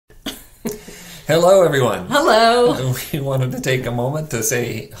Hello, everyone. Hello. We wanted to take a moment to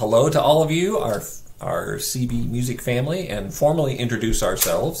say hello to all of you, our CB Music family, and formally introduce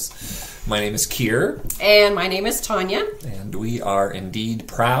ourselves. My name is Keir. And my name is Tonya. And we are indeed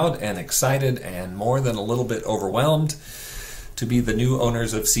proud and excited and more than a little bit overwhelmed to be the new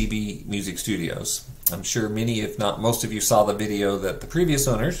owners of CB Music Studios. I'm sure many, if not most of you, saw the video that the previous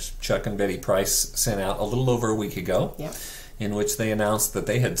owners, Chuck and Betty Price, sent out a little over a week ago. Yep. In which they announced that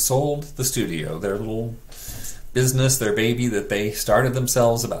they had sold the studio, their little business, their baby that they started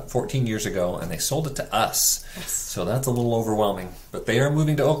themselves about 14 years ago, and they sold it to us. Yes. So that's a little overwhelming. But they are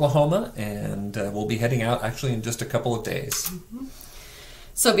moving to Oklahoma, and we'll be heading out actually in just a couple of days. Mm-hmm.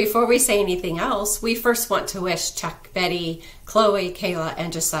 So before we say anything else, we first want to wish Chuck, Betty, Chloe, Kayla,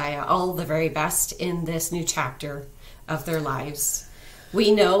 and Josiah all the very best in this new chapter of their lives. We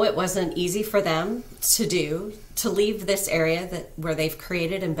know it wasn't easy for them to leave this area where they've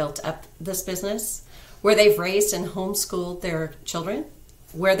created and built up this business, where they've raised and homeschooled their children,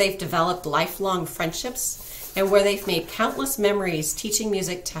 where they've developed lifelong friendships, and where they've made countless memories teaching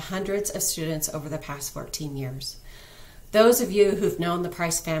music to hundreds of students over the past 14 years. Those of you who've known the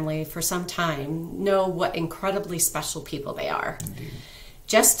Price family for some time know what incredibly special people they are. Indeed.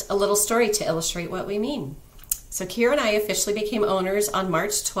 Just a little story to illustrate what we mean. So Keir and I officially became owners on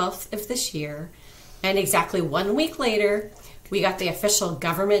March 12th of this year, and exactly 1 week later, we got the official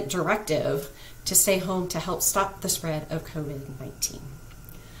government directive to stay home to help stop the spread of COVID-19.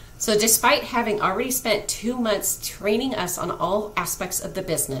 So despite having already spent 2 months training us on all aspects of the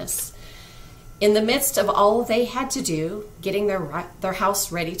business, in the midst of all they had to do, getting their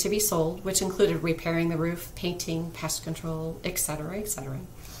house ready to be sold, which included repairing the roof, painting, pest control, etc.,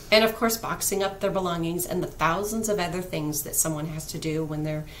 and of course boxing up their belongings and the thousands of other things that someone has to do when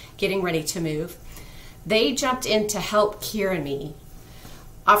they're getting ready to move, they jumped in to help Keir and me,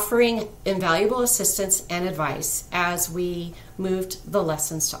 offering invaluable assistance and advice as we moved the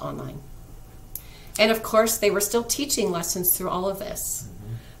lessons to online. And of course, they were still teaching lessons through all of this.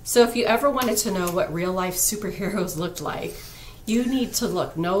 Mm-hmm. So if you ever wanted to know what real-life superheroes looked like, you need to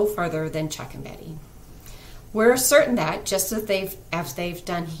look no further than Chuck and Betty. We're certain that, just as they've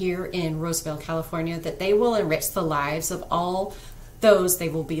done here in Roseville, California, that they will enrich the lives of all those they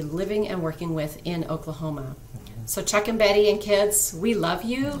will be living and working with in Oklahoma. Mm-hmm. So Chuck and Betty and kids, we love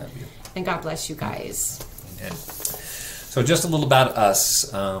you, and God bless you guys. Amen. So just a little about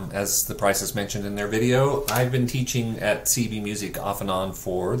us. As the Prices mentioned in their video, I've been teaching at CB Music off and on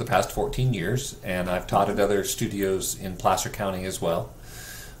for the past 14 years, and I've taught at other studios in Placer County as well.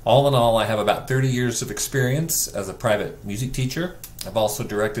 All in all, I have about 30 years of experience as a private music teacher. I've also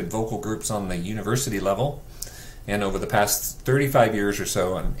directed vocal groups on the university level. And over the past 35 years or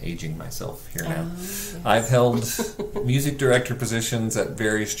so, I'm aging myself here now, yes. I've held music director positions at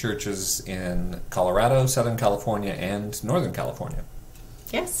various churches in Colorado, Southern California, and Northern California.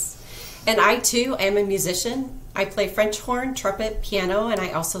 Yes. And I, too, am a musician. I play French horn, trumpet, piano, and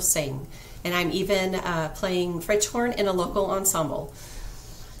I also sing. And I'm even playing French horn in a local ensemble.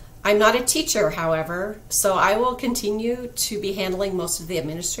 I'm not a teacher, however, so I will continue to be handling most of the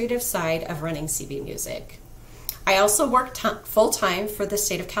administrative side of running CB Music. I also work full-time for the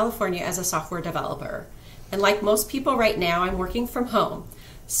state of California as a software developer. And like most people right now, I'm working from home.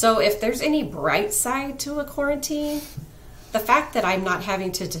 So if there's any bright side to a quarantine, the fact that I'm not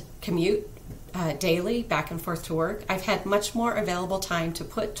having to commute daily back and forth to work, I've had much more available time to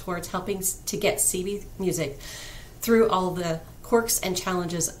put towards helping to get CB Music through all the quirks and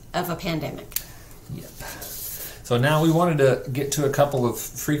challenges of a pandemic. Yep. So now we wanted to get to a couple of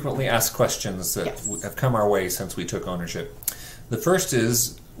frequently asked questions that have come our way since we took ownership. The first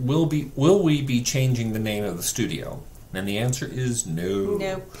is, will we be changing the name of the studio? And the answer is no.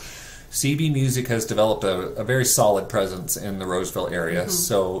 No. CB Music has developed a very solid presence in the Roseville area. Mm-hmm.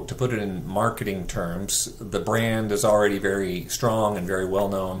 So to put it in marketing terms, the brand is already very strong and very well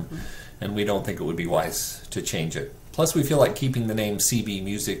known, mm-hmm. and we don't think it would be wise to change it. Plus, we feel like keeping the name CB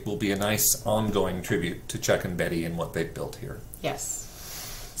Music will be a nice ongoing tribute to Chuck and Betty and what they've built here. Yes.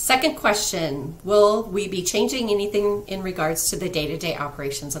 Second question, will we be changing anything in regards to the day-to-day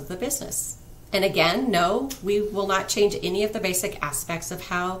operations of the business? And again, no, we will not change any of the basic aspects of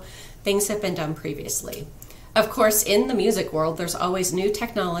how things have been done previously. Of course, in the music world, there's always new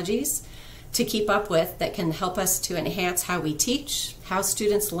technologies to keep up with that can help us to enhance how we teach, how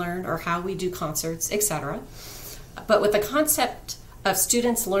students learn, or how we do concerts, etc. But with the concept of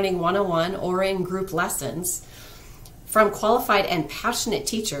students learning one-on-one or in group lessons from qualified and passionate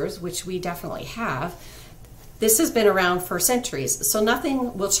teachers, which we definitely have, this has been around for centuries, so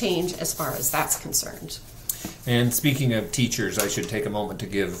nothing will change as far as that's concerned. And speaking of teachers, I should take a moment to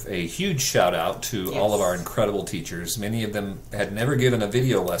give a huge shout out to all of our incredible teachers. Many of them had never given a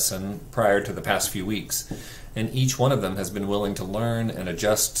video lesson prior to the past few weeks, and each one of them has been willing to learn and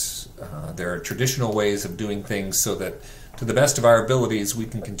adjust their traditional ways of doing things so that, to the best of our abilities, we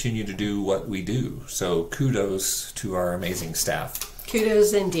can continue to do what we do. So kudos to our amazing staff.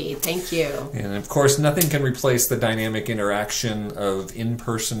 Kudos indeed. Thank you. And of course, nothing can replace the dynamic interaction of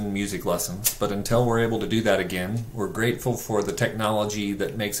in-person music lessons. But until we're able to do that again, we're grateful for the technology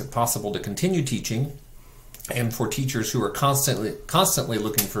that makes it possible to continue teaching, and for teachers who are constantly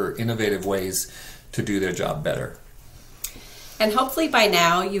looking for innovative ways to do their job better. And hopefully by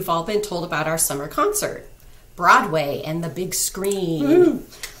now you've all been told about our summer concert, Broadway and the Big Screen,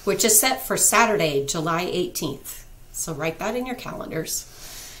 which is set for Saturday, July 18th. So write that in your calendars.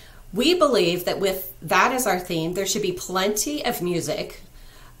 We believe that with that as our theme, there should be plenty of music,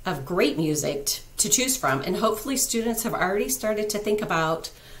 of great music to choose from, and hopefully students have already started to think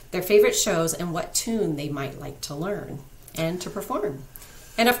about their favorite shows and what tune they might like to learn and to perform.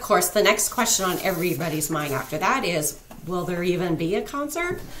 And of course, the next question on everybody's mind after that is, will there even be a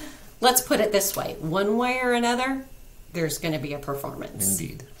concert? Let's put it this way. One way or another, there's going to be a performance.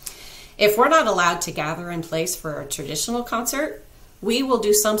 Indeed. If we're not allowed to gather in place for a traditional concert, we will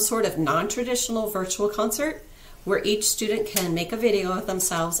do some sort of non-traditional virtual concert where each student can make a video of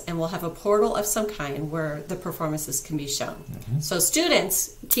themselves, and we'll have a portal of some kind where the performances can be shown. So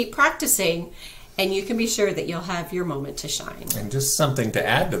students, keep practicing, and you can be sure that you'll have your moment to shine. And just something to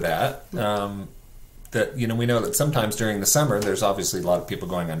add to that, that we know that sometimes during the summer, there's obviously a lot of people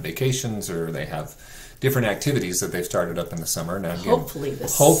going on vacations, or they have different activities that they've started up in the summer. Now, again, hopefully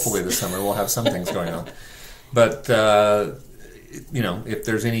this summer we'll have some things going on. But if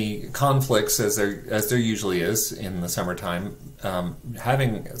there's any conflicts, as there usually is in the summertime,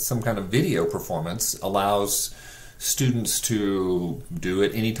 having some kind of video performance allows students to do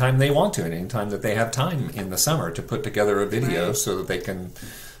it anytime they want to, and anytime that they have time in the summer to put together a video so that they can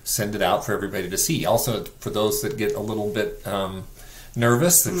send it out for everybody to see. Also, for those that get a little bit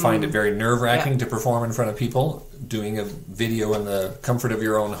nervous, that find it very nerve-wracking to perform in front of people, doing a video in the comfort of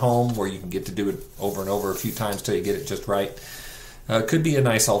your own home where you can get to do it over and over a few times till you get it just right, could be a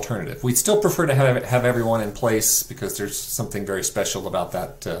nice alternative. We'd still prefer to have everyone in place, because there's something very special about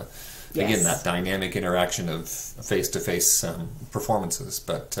that, again, that dynamic interaction of face-to-face performances.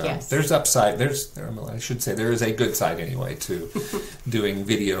 But there's upside. I should say there is a good side anyway to doing a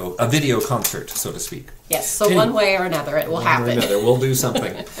video concert, so to speak. Yes, so one way or another it will happen. One way or another, we'll do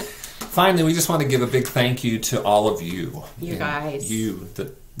something. Finally, we just want to give a big thank you to all of you. You guys.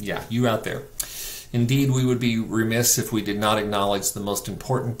 You out there. Indeed, we would be remiss if we did not acknowledge the most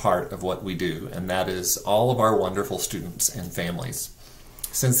important part of what we do, and that is all of our wonderful students and families.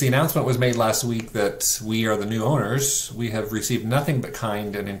 Since the announcement was made last week that we are the new owners, we have received nothing but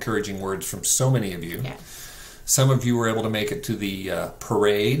kind and encouraging words from so many of you. Yeah. Some of you were able to make it to the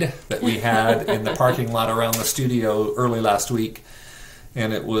parade that we had in the parking lot around the studio early last week,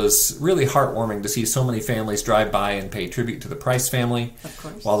 and it was really heartwarming to see so many families drive by and pay tribute to the Price family,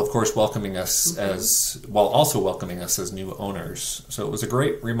 while of course welcoming us as new owners. So it was a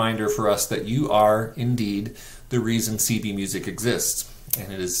great reminder for us that you are indeed the reason CB Music exists.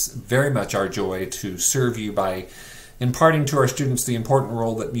 And it is very much our joy to serve you by imparting to our students the important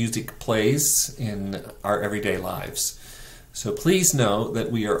role that music plays in our everyday lives. So please know that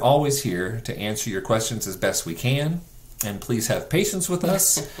we are always here to answer your questions as best we can, and please have patience with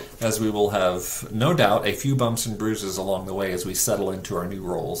us, as we will have, no doubt, a few bumps and bruises along the way as we settle into our new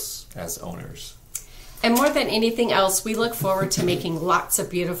roles as owners. And more than anything else, we look forward to making lots of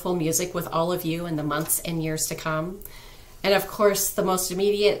beautiful music with all of you in the months and years to come. And of course, the most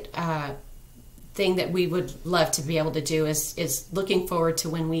immediate thing that we would love to be able to do is looking forward to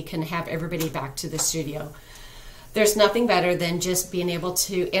when we can have everybody back to the studio. There's nothing better than just being able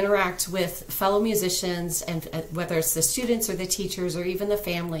to interact with fellow musicians, and whether it's the students or the teachers or even the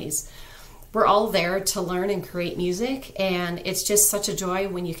families. We're all there to learn and create music, and it's just such a joy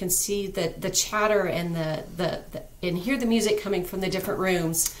when you can see the chatter and and hear the music coming from the different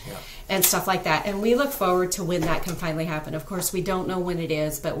rooms and stuff like that. And we look forward to when that can finally happen. Of course, we don't know when it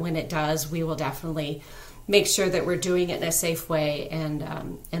is, but when it does, we will definitely make sure that we're doing it in a safe way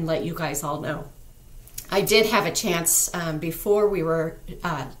and let you guys all know. I did have a chance before we were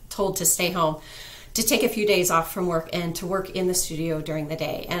told to stay home to take a few days off from work and to work in the studio during the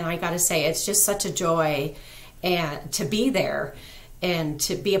day. And I got to say, it's just such a joy and to be there and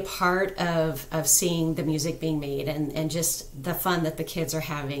to be a part of seeing the music being made and just the fun that the kids are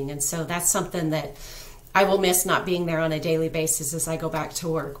having. And so that's something that I will miss not being there on a daily basis as I go back to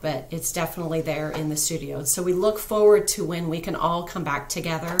work, but it's definitely there in the studio. So we look forward to when we can all come back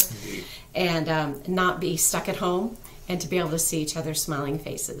together and not be stuck at home and to be able to see each other's smiling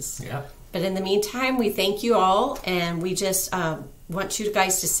faces. Yeah. But in the meantime, we thank you all, and we just want you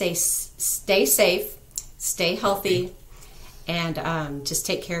guys to stay safe, stay healthy, and just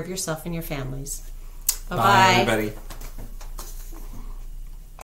take care of yourself and your families. Bye-bye. Bye, everybody.